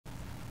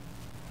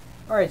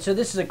Alright, so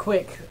this is a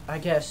quick, I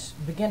guess,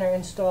 beginner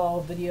install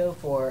video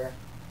for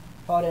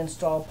how to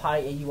install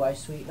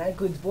PiAUISuite. And that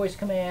includes voice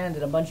command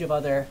and a bunch of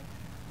other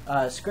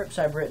scripts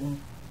I've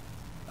written,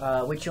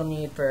 which you'll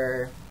need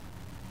for,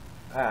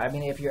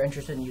 if you're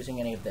interested in using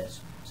any of this.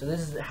 So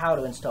this is how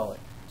to install it.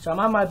 So I'm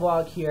on my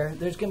blog here.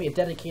 There's going to be a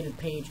dedicated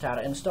page to how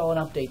to install and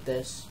update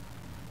this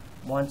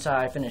once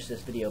I finish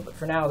this video, but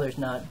for now there's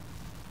not.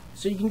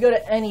 So you can go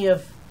to any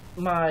of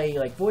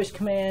my voice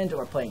command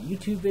or playing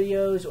YouTube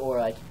videos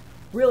or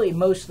really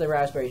most of the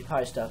Raspberry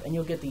Pi stuff, and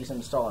you'll get these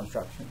install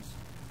instructions.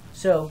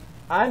 So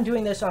I'm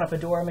doing this on a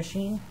Fedora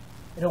machine.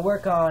 It'll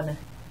work on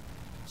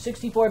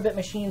 64-bit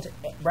machines,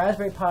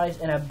 Raspberry Pis,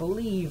 and I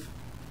believe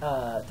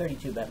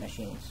 32-bit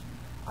machines.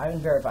 I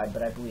haven't verified,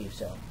 but I believe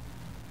so.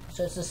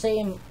 So it's the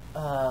same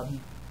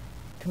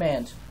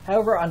commands.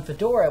 However, on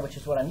Fedora, which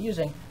is what I'm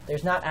using,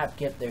 there's not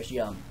apt-get, there's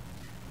yum.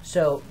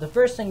 So the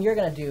first thing you're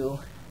going to do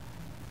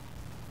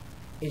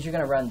is you're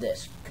going to run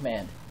this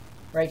command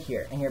right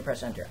here, and here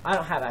press enter. I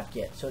don't have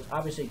apt-get, so it's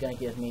obviously going to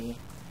give me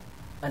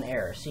an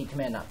error, C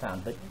command not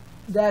found, but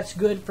that's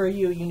good for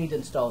you. You need to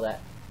install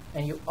that.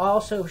 And you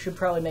also should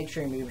probably make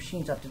sure your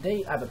machine's up to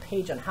date. I have a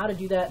page on how to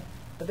do that,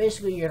 but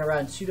basically you're going to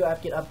run sudo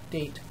apt-get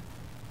update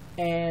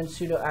and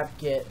sudo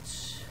apt-get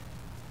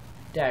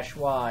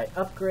 -y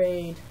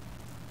upgrade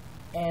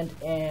and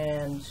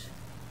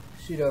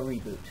sudo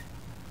reboot.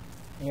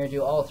 And you're going to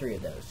do all three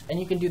of those. And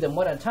you can do them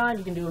one at a time,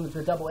 you can do them with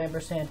a double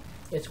ampersand,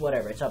 it's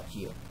whatever, it's up to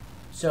you.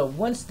 So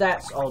once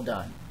that's all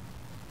done,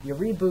 you're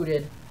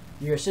rebooted,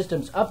 your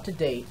system's up to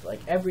date,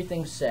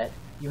 everything's set,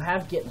 you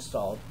have Git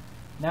installed.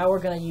 Now we're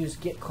going to use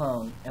git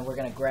clone, and we're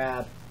going to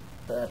grab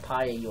the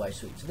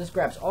PiAUISuite. So this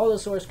grabs all the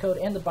source code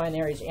and the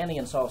binaries and the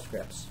install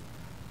scripts.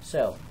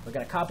 So we're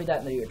going to copy that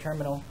into your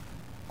terminal.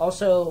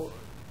 Also,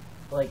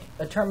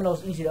 a terminal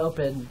is easy to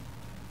open,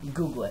 you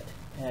Google it,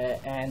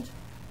 and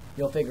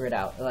you'll figure it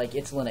out.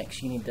 It's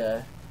Linux, you need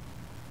to,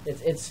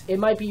 it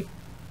might be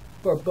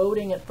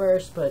foreboding at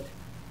first, but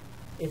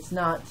it's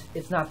not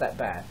that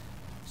bad.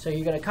 So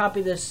you're going to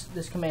copy this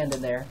command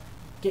in there,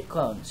 git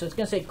clone. So it's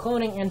going to say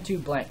cloning into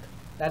blank.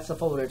 That's the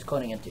folder it's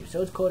cloning into.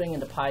 So it's cloning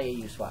into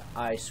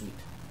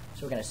PiAUISuite.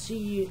 So we're going to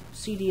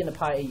cd into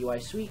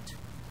PiAUISuite.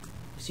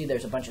 You see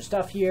there's a bunch of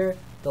stuff here,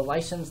 the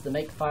license, the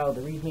makefile,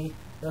 the readme.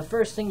 The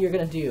first thing you're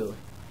going to do,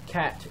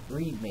 cat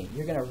readme.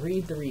 You're going to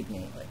read the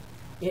readme.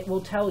 It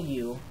will tell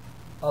you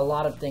a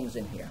lot of things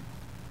in here.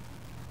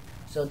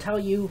 So it'll tell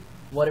you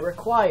what it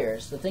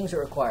requires, the things it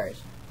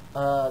requires.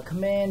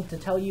 Command to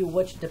tell you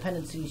which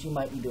dependencies you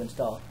might need to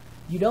install.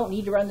 You don't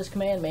need to run this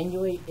command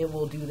manually. It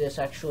will do this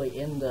actually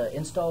in the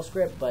install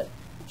script, but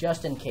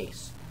just in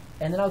case.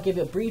 And then I'll give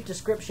you a brief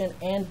description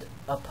and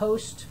a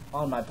post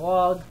on my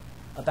blog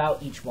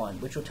about each one,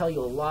 which will tell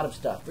you a lot of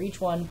stuff. For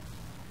each one,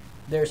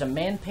 there's a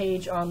man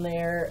page on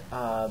there.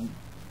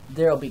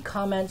 There will be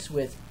comments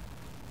with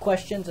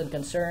questions and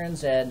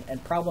concerns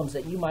and problems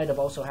that you might have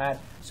also had.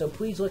 So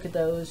please look at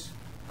those.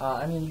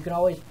 You can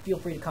always feel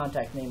free to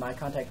contact me. My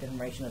contact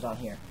information is on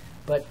here.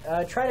 But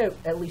try to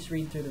at least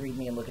read through the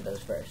README and look at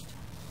those first.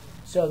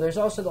 So there's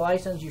also the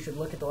license. You should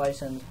look at the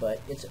license,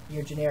 but it's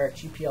your generic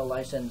GPL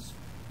license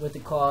with the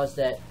clause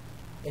that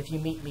if you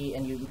meet me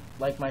and you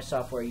like my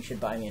software, you should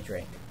buy me a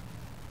drink.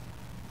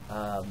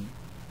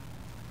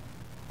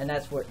 And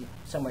that's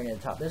somewhere near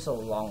the top. This is a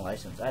long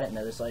license. I didn't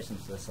know this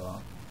license was this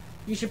long.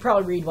 You should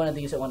probably read one of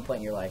these at one point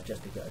in your life,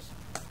 just because.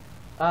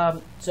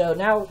 So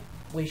now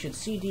we should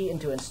cd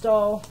into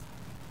install,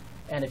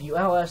 and if you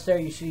ls there,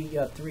 you see you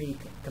have three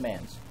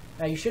commands.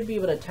 Now you should be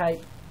able to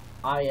type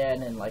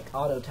in and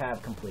auto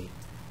tab complete,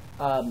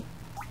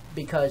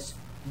 because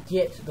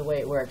Git, the way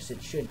it works,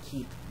 it should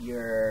keep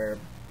your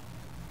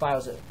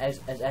files as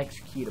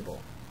executable.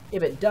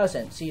 If it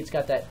doesn't, see it's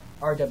got that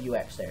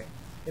RWX there.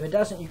 If it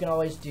doesn't, you can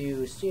always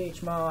do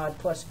chmod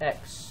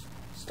 +x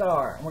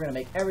star, and we're going to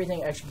make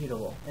everything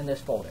executable in this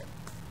folder,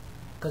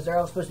 because they're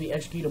all supposed to be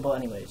executable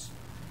anyways.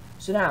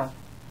 So now,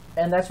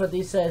 and that's what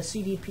these says,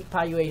 cd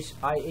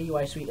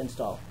PiAUISuite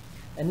install.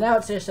 And now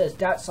it says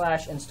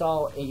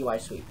 /install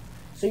AUISuite.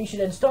 So you should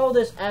install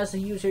this as the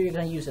user you're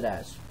going to use it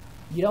as.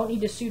 You don't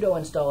need to sudo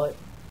install it.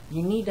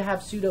 You need to have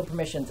sudo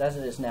permissions as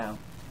it is now.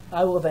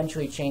 I will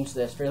eventually change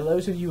this for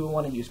those of you who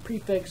want to use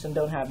prefix and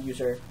don't have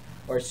user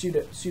or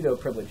sudo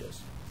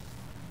privileges.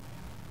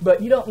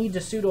 But you don't need to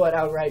sudo it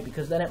outright,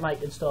 because then it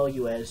might install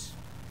you as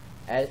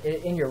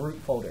in your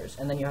root folders,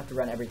 and then you have to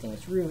run everything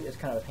as root. It's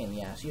kind of a pain in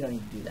the ass. You don't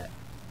need to do that.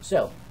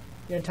 So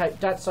you're going to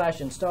type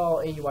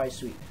 /install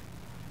AUISuite.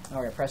 Now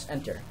we're going to press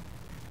enter.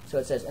 So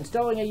it says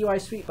installing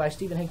AUISuite by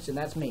Stephen Hinkson.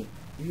 That's me.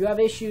 If you have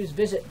issues,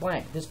 visit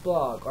blank this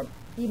blog, or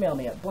email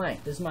me at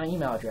blank. This is my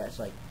email address.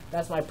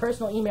 That's my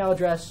personal email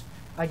address.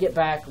 I get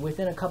back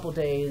within a couple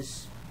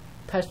days.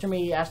 Pester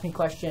me, ask me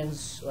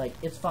questions.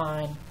 It's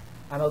fine.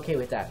 I'm okay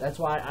with that. That's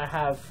why I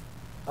have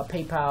a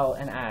PayPal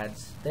and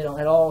ads. They don't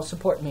at all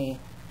support me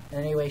in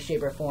any way,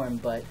 shape, or form,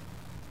 but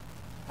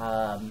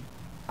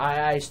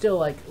I still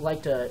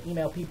like to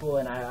email people,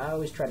 and I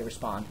always try to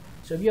respond.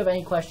 So if you have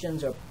any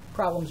questions or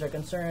problems or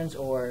concerns,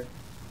 or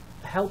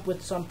help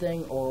with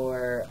something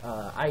or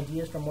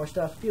ideas for more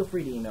stuff, feel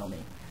free to email me.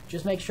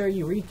 Just make sure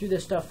you read through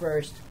this stuff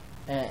first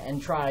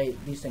and try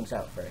these things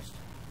out first.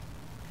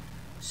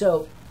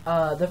 So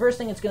the first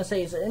thing it's going to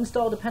say is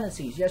install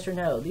dependencies, yes or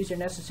no. These are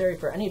necessary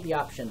for any of the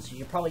options. You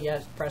should probably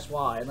press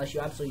Y unless you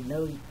absolutely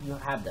know you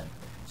have them.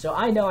 So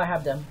I know I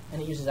have them,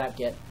 and it uses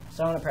apt-get,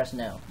 so I'm going to press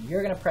no.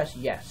 You're going to press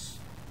yes.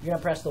 You're going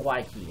to press the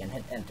Y key and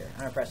hit enter. I'm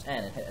going to press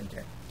N and hit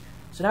enter.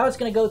 So now it's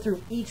going to go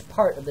through each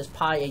part of this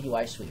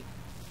PiAUISuite.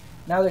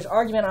 Now there's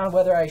argument on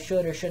whether I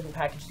should or shouldn't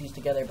package these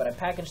together, but I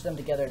packaged them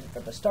together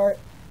at the start,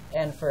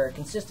 and for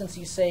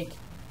consistency's sake,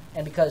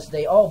 and because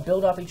they all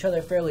build off each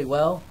other fairly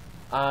well,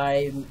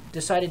 I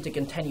decided to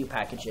continue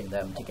packaging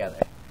them together.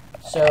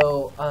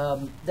 So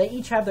they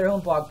each have their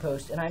own blog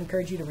post, and I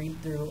encourage you to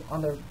read through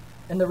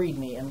in the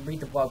README and read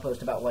the blog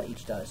post about what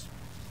each does,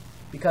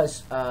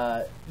 because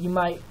you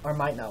might or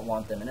might not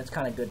want them, and it's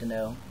kind of good to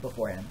know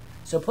beforehand.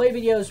 So play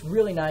video is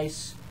really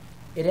nice.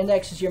 It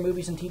indexes your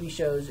movies and TV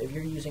shows if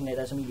you're using it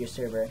as a media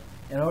server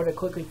in order to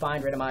quickly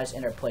find, randomize,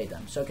 and or play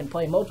them. So it can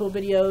play multiple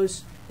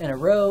videos in a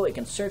row. It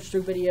can search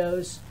through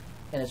videos,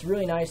 and it's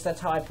really nice.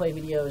 That's how I play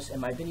videos. In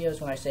my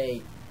videos, when I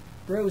say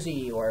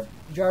Rosie or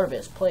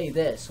Jarvis, play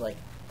this, like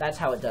that's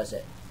how it does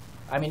it.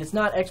 I mean, it's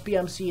not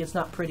XBMC. It's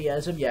not pretty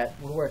as of yet.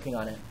 We're working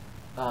on it,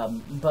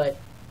 but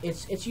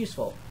it's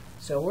useful.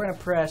 So we're gonna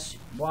press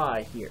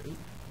Y here.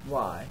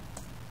 Y.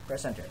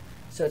 Press enter.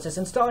 So it says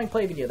installing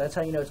play video. That's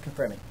how you know it's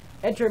confirming.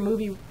 Enter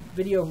movie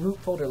video root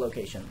folder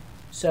location.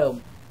 So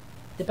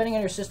depending on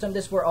your system,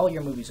 this is where all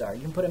your movies are.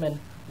 You can put them in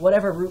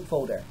whatever root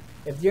folder.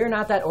 If you're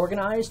not that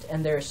organized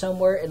and they're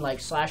somewhere in like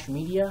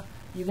 /media,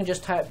 you can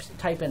just type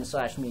in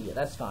 /media.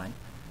 That's fine.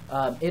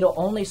 It'll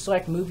only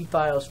select movie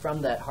files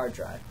from that hard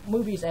drive.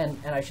 Movies and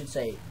I should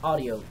say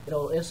audio.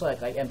 It'll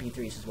select like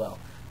MP3s as well.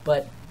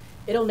 But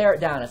it'll narrow it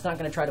down. It's not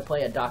going to try to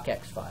play a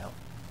docx file.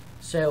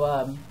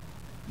 So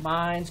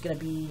mine's going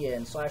to be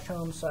in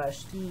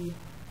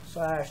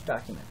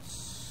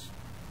 /home/Steve/documents.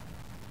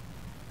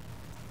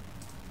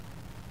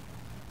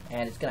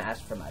 And it's going to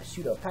ask for my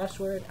sudo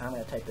password. I'm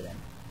going to type it in.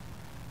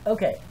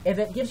 Okay, if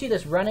it gives you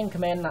this running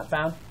command not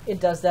found,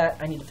 it does that.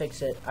 I need to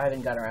fix it. I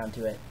haven't got around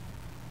to it.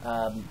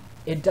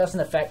 It doesn't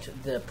affect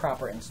the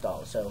proper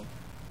install, so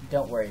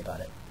don't worry about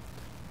it.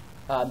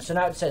 So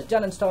now it says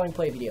done installing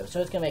play video.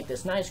 So it's going to make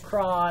this nice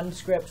cron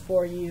script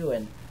for you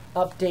and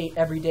update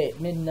every day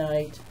at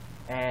midnight,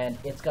 and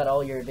it's got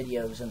all your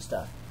videos and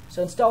stuff.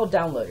 So install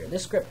downloader.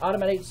 This script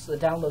automates the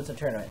downloads of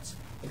tournaments.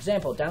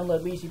 Example,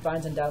 download Wheezy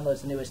finds and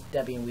downloads the newest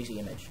Debbie and Wheezy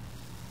image.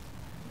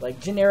 Like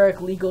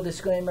generic legal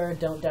disclaimer,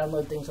 don't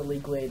download things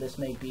illegally. This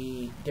may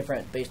be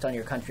different based on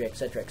your country,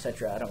 etc.,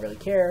 etc. I don't really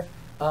care.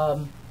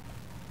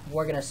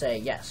 We're going to say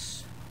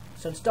yes.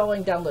 So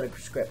installing downloader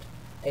script.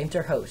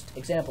 Enter host.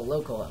 Example,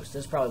 localhost. This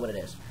is probably what it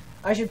is.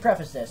 I should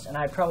preface this, and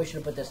I probably should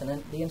have put this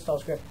in the install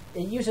script.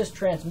 It uses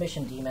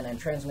transmission daemon and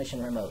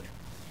transmission remote.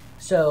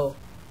 So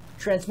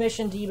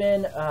transmission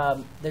daemon,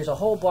 there's a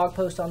whole blog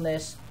post on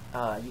this.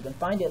 You can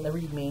find it in the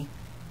README.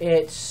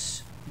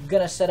 It's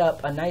going to set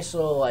up a nice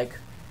little like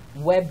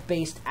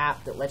web-based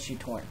app that lets you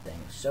torrent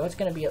things. So it's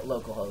going to be at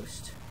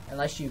localhost,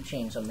 unless you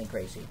change something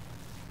crazy.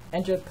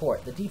 Enter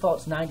port. The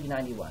default's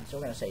 9091, so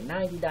we're going to say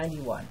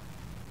 9091.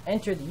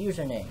 Enter the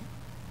username.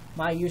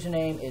 My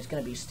username is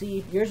going to be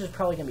Steve. Yours is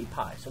probably going to be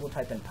Pi, so we'll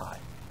type in Pi.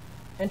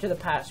 Enter the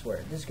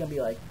password. This is going to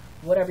be like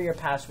whatever your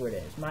password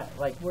is.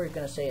 We're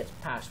going to say it's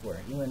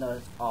password, even though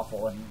it's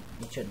awful and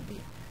it shouldn't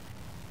be.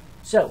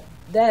 So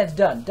then it's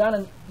done.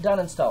 Done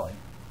installing.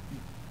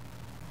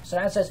 So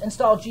now it says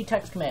install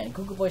gtext command,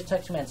 Google Voice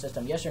text command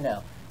system, yes or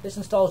no. This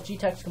installs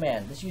gtext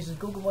command. This uses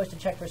Google Voice to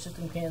check for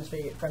system commands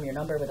from your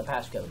number with a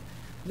passcode.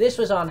 This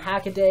was on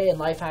Hackaday and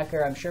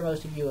Lifehacker. I'm sure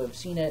most of you have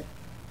seen it.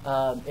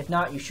 If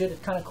not, you should.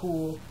 It's kind of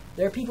cool.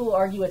 There are people who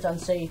argue it's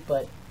unsafe,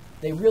 but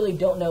they really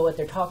don't know what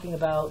they're talking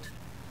about.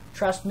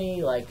 Trust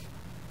me, like,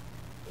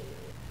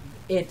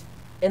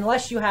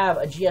 unless you have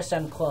a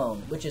GSM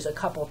clone, which is a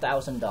couple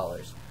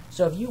 $1,000s.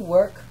 So if you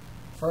work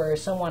for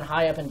someone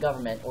high up in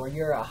government, or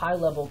you're a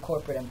high-level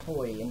corporate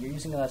employee and you're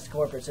using a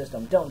corporate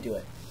system, don't do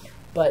it.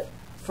 But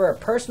for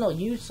personal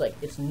use, like,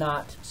 it's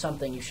not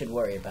something you should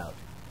worry about.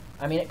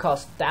 I mean, it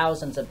costs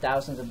thousands of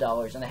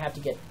dollars, and I have to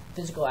get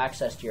physical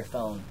access to your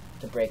phone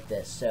to break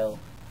this. So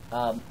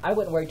I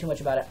wouldn't worry too much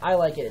about it. I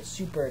like it. It's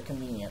super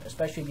convenient,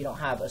 especially if you don't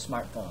have a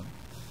smartphone.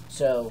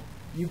 So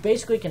you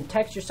basically can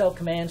text yourself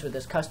commands with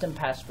this custom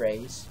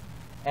passphrase,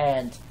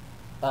 and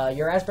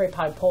your Raspberry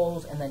Pi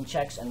polls and then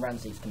checks and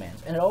runs these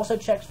commands. And it also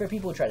checks for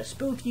people who try to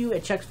spoof you.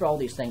 It checks for all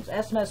these things.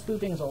 SMS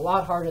spoofing is a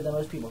lot harder than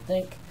most people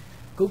think.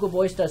 Google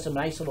Voice does some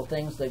nice little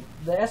things. The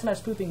SMS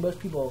spoofing most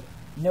people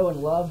know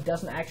and love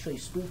doesn't actually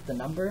spoof the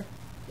number.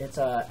 It's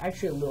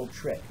actually a little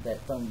trick that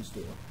phones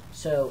do.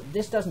 So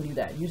this doesn't do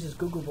that. It uses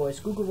Google Voice.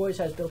 Google Voice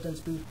has built-in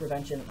spoof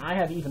prevention. I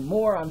have even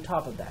more on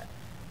top of that.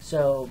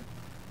 So,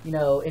 you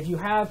know, if you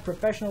have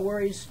professional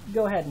worries,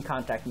 go ahead and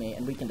contact me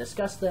and we can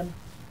discuss them.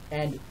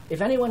 And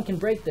if anyone can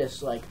break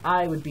this, like,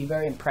 I would be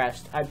very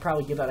impressed. I'd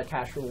probably give out a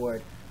cash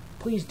reward.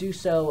 Please do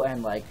so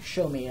and, like,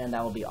 show me, and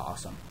that will be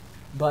awesome.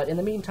 But in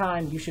the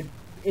meantime, you should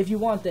if you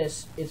want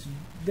this, it's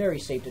very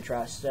safe to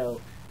trust.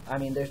 So, I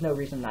mean, there's no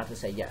reason not to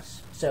say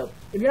yes. So,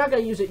 if you're not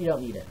going to use it, you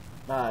don't need it,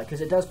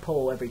 because it does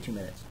poll every 2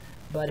 minutes.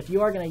 But if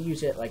you are going to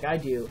use it, like I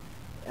do,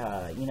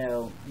 you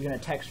know, you're going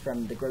to text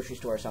from the grocery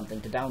store or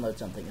something to download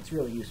something. It's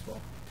really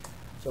useful.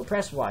 So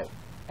press Y.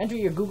 Enter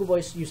your Google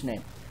Voice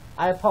username.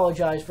 I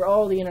apologize for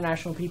all the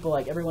international people,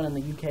 like everyone in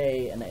the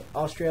UK and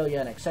Australia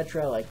and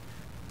etc. Like,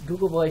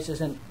 Google Voice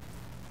isn't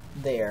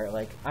there.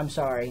 Like, I'm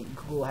sorry,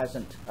 Google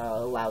hasn't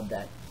allowed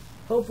that.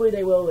 Hopefully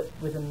they will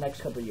within the next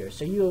couple of years.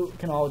 So you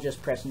can all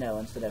just press no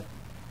instead of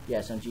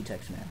yes on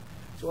GTextMan.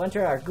 So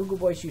enter our Google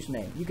Voice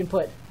username. You can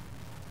put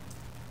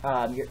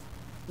your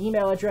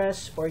email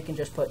address, or you can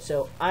just put,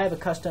 so I have a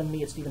custom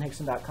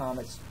me@stephenhickson.com.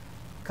 It's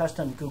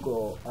custom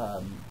Google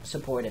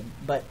supported,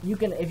 but you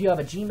can, if you have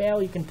a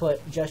Gmail, you can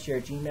put just your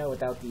Gmail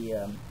without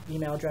the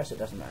email address. It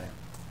doesn't matter.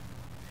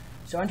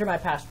 So enter my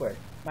password.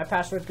 My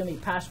password is going to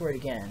be password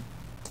again.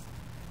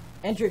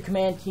 Enter your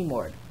command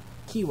keyword.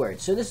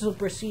 So this will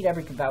precede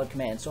every valid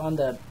command. So on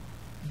the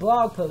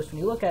blog post,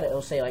 when you look at it,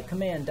 it'll say like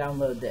command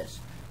download this.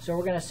 So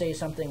we're going to say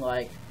something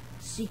like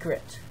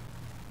secret.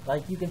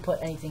 Like, you can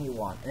put anything you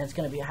want, and it's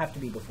going to have to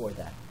be before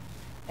that.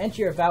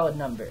 Enter your valid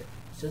number.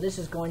 So this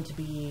is going to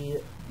be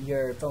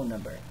your phone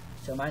number.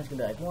 So mine's going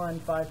to be like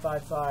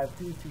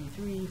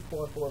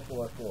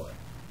 1-555-333-4444.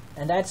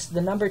 And that's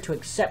the number to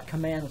accept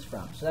commands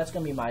from. So that's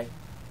going to be my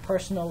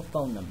personal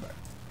phone number.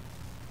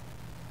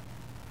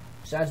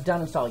 So that's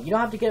done installing. You don't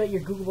have to give it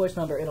your Google Voice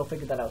number. It'll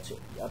figure that out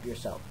up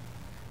yourself.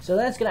 So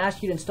then it's going to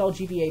ask you to install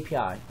GB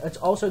API. It's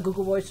also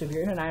Google Voice, so if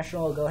you're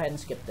international, go ahead and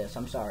skip this.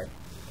 I'm sorry.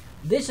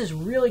 This is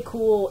really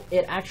cool.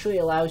 It actually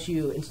allows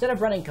you, instead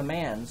of running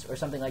commands or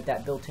something like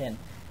that built in,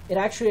 it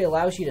actually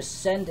allows you to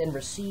send and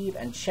receive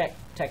and check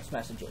text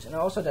messages. And it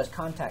also does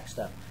contact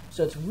stuff.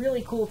 So it's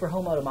really cool for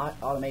home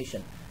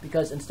automation,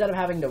 because instead of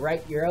having to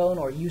write your own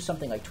or use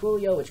something like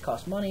Twilio, which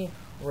costs money,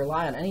 or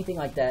rely on anything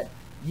like that,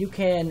 you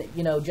can,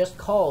 you know, just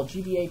call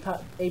GB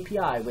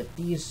API with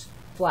these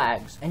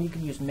flags, and you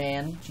can use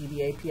man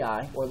GB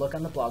API, or look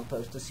on the blog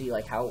post to see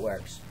like how it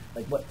works,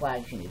 like what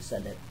flags you need to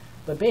send it.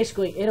 But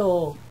basically,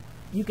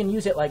 you can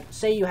use it like,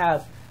 say you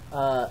have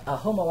a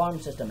home alarm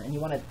system and you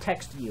want to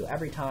text you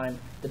every time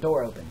the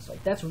door opens.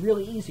 Like, that's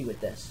really easy with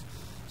this.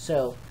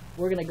 So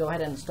we're going to go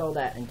ahead and install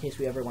that in case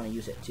we ever want to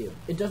use it too.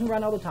 It doesn't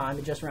run all the time.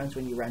 It just runs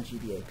when you run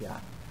GB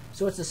API.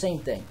 So it's the same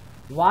thing.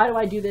 Why do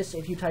I do this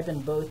if you type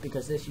in both?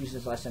 Because this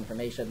uses less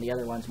information. The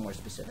other one's more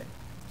specific.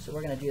 So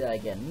we're going to do that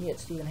again.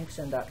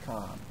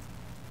 me@stephenhickson.com.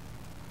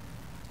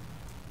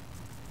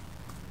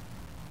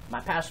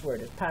 My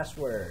password is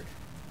password.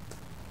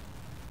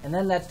 And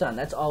then that's done.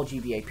 That's all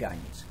GB API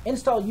needs.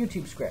 Install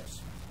YouTube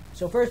scripts.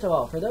 So first of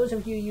all, for those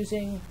of you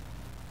using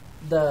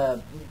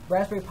the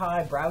Raspberry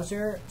Pi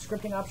browser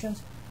scripting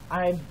options,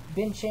 I've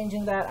been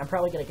changing that. I'm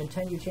probably going to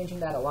continue changing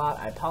that a lot.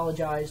 I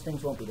apologize.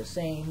 Things won't be the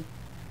same.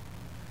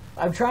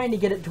 I'm trying to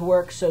get it to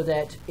work so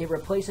that it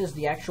replaces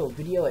the actual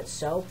video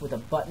itself with a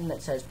button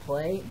that says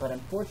play, but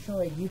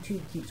unfortunately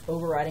YouTube keeps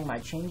overriding my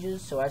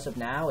changes, so as of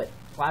now it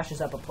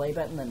flashes up a play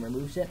button and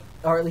removes it,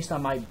 or at least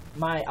on my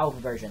alpha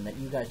version that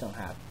you guys don't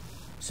have.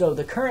 So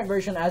the current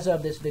version, as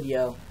of this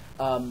video,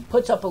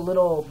 puts up a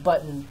little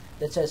button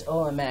that says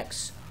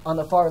OMX on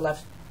the far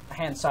left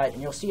hand side,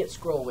 and you'll see it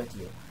scroll with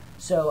you.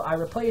 So I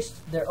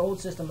replaced their old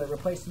system, but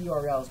replaced the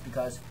URLs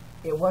because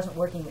it wasn't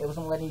working. It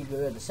wasn't letting you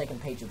go to the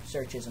second page of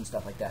searches and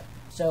stuff like that.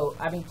 So,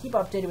 I mean, keep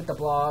updated with the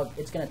blog.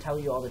 It's going to tell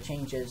you all the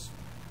changes.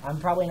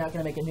 I'm probably not going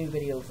to make a new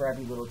video for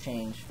every little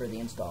change for the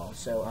install.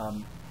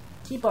 So,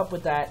 keep up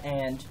with that,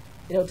 and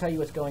it'll tell you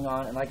what's going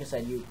on. And like I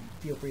said, you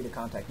feel free to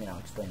contact me and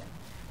I'll explain it.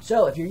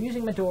 So, if you're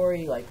using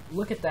Midori, like,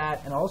 look at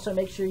that, and also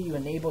make sure you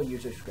enable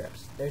user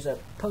scripts. There's a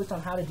post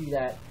on how to do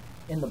that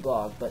in the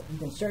blog, but you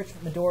can search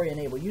Midori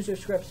enable user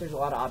scripts. There's a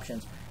lot of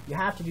options. You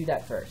have to do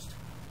that first.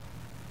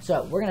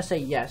 So we're going to say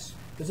yes,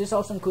 because this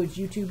also includes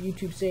YouTube,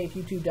 YouTube Safe,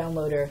 YouTube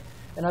Downloader,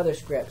 and other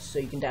scripts, so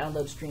you can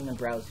download, stream, and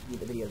browse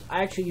the videos.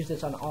 I actually use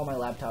this on all my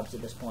laptops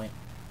at this point.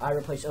 I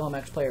replaced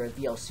OMX Player with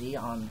VLC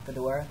on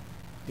Fedora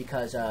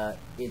because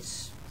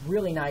it's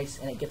really nice,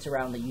 and it gets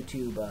around the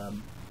YouTube,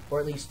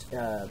 or at least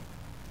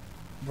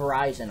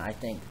Verizon, I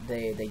think.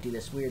 They do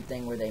this weird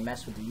thing where they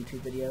mess with the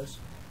YouTube videos.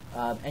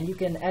 And you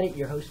can edit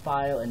your host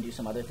file and do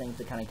some other things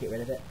to kind of get rid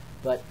of it.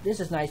 But this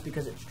is nice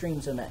because it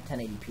streams them at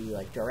 1080p,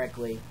 like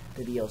directly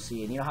to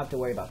VLC, and you don't have to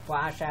worry about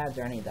flash ads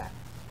or any of that.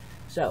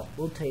 So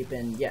we'll type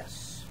in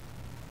yes.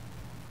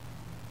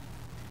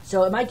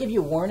 So it might give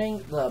you a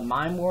warning, the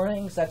MIME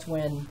warnings. That's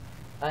when,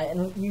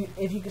 and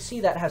if you can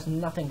see, that has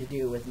nothing to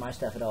do with my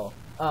stuff at all.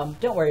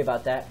 Don't worry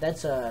about that.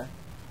 That's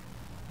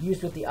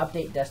used with the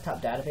update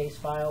desktop database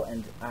file,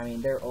 and I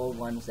mean they're old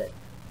ones that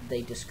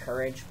they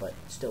discourage, but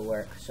still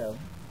work. So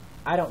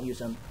I don't use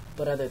them,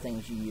 but other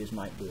things you use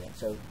might do it.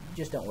 So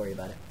just don't worry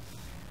about it.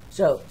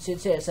 So it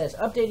says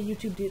updated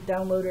YouTube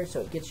downloader, so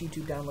it gets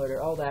YouTube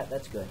downloader, all that.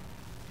 That's good.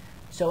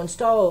 So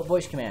install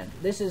voice command.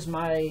 This is in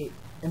my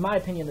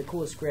opinion, the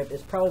coolest script.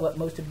 It's probably what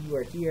most of you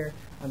are here.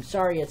 I'm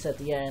sorry it's at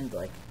the end.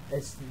 Like,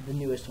 it's the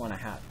newest one I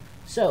have.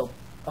 So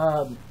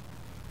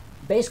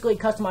Basically,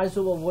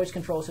 customizable voice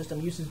control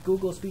system uses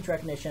Google speech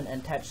recognition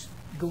and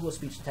Google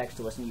speech to text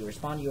to listen to you,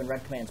 respond to you, and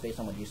run commands based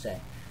on what you say.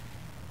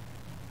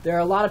 There are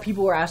a lot of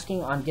people who are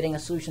asking on getting a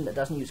solution that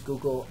doesn't use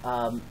Google.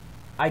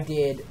 I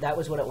did. That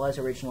was what it was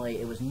originally.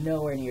 It was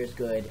nowhere near as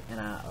good. And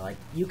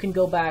you can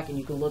go back and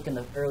you can look in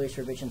the earliest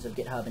revisions of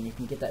GitHub and you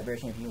can get that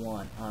version if you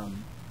want.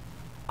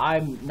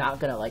 I'm not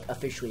gonna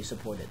officially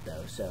support it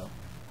though, so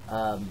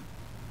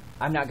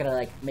I'm not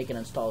gonna make an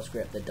install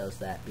script that does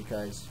that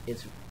because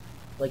it's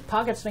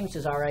Pocket Sphinx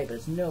is alright, but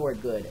it's nowhere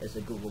good as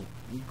the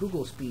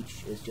Google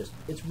Speech is just,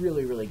 it's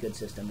really, really good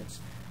system. It's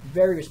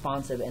very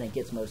responsive and it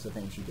gets most of the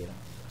things you do.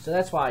 So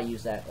that's why I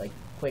use that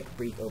quick,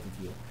 brief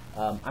overview.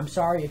 I'm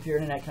sorry if your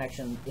internet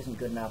connection isn't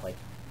good enough.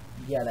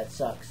 Yeah, that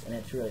sucks, and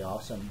it's really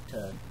awesome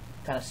to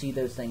kind of see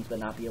those things but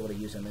not be able to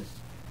use them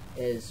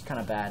is kind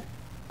of bad.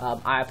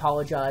 I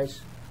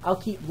apologize. I'll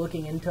keep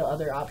looking into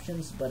other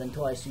options, but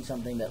until I see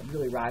something that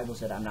really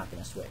rivals it, I'm not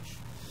going to switch.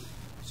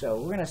 So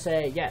we're going to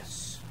say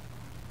yes.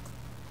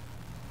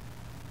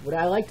 Would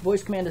I like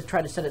voice command to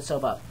try to set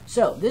itself up?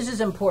 So this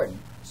is important.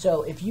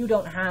 So if you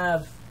don't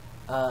have,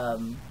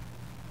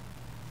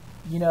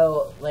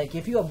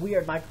 if you have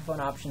weird microphone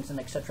options and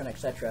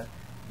etc.,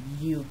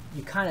 you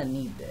kind of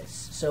need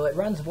this. So it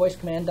runs voice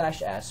command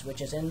 -s,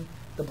 which is in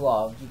the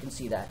blog. You can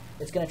see that.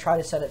 It's going to try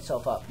to set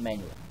itself up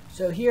manually.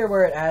 So here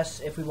where it asks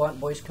if we want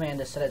voice command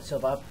to set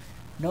itself up,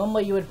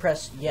 normally you would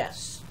press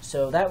yes.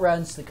 So that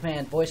runs the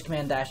command voice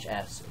command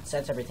 -s. It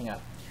sets everything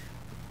up.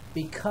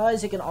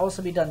 Because it can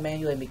also be done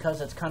manually and because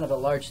it's kind of a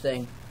large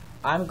thing,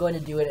 I'm going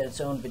to do it in its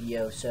own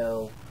video.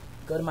 So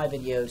go to my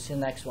video, see the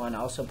next one.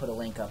 I'll also put a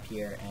link up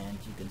here and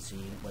you can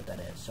see what that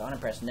is. So I'm going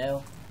to press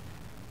no,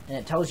 and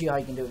it tells you how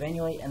you can do it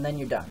manually, and then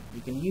you're done.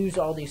 You can use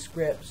all these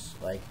scripts,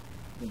 you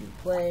can do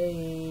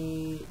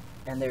play,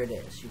 and there it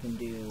is. You can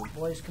do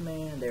voice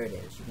command, there it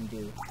is. You can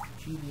do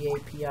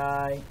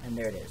GVAPI, and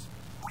there it is.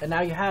 And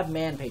now you have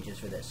man pages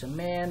for this. So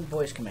man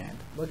voice command,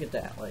 look at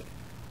that,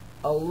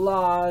 a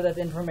lot of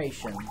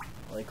information.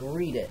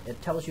 Read it.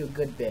 It tells you a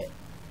good bit.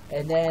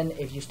 And then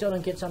if you still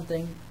don't get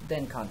something,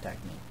 then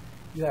contact me.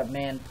 You have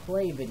man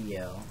play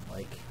video,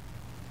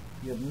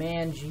 you have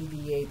man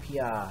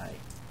GVAPI.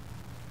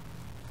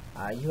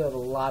 You have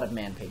a lot of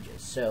man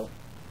pages. So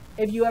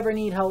if you ever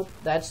need help,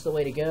 that's the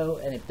way to go.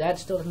 And if that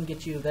still doesn't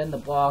get you, then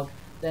the blog,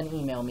 then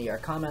email me or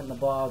comment in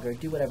the blog or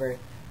do whatever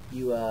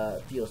you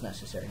feel is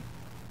necessary.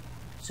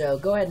 So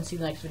go ahead and see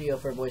the next video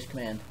for voice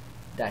command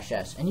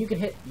 -s. And you can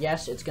hit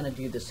yes, it's going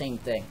to do the same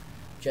thing.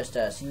 Just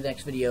see the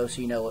next video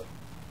so you know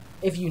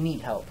if you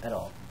need help at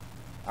all.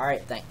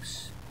 Alright,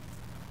 thanks.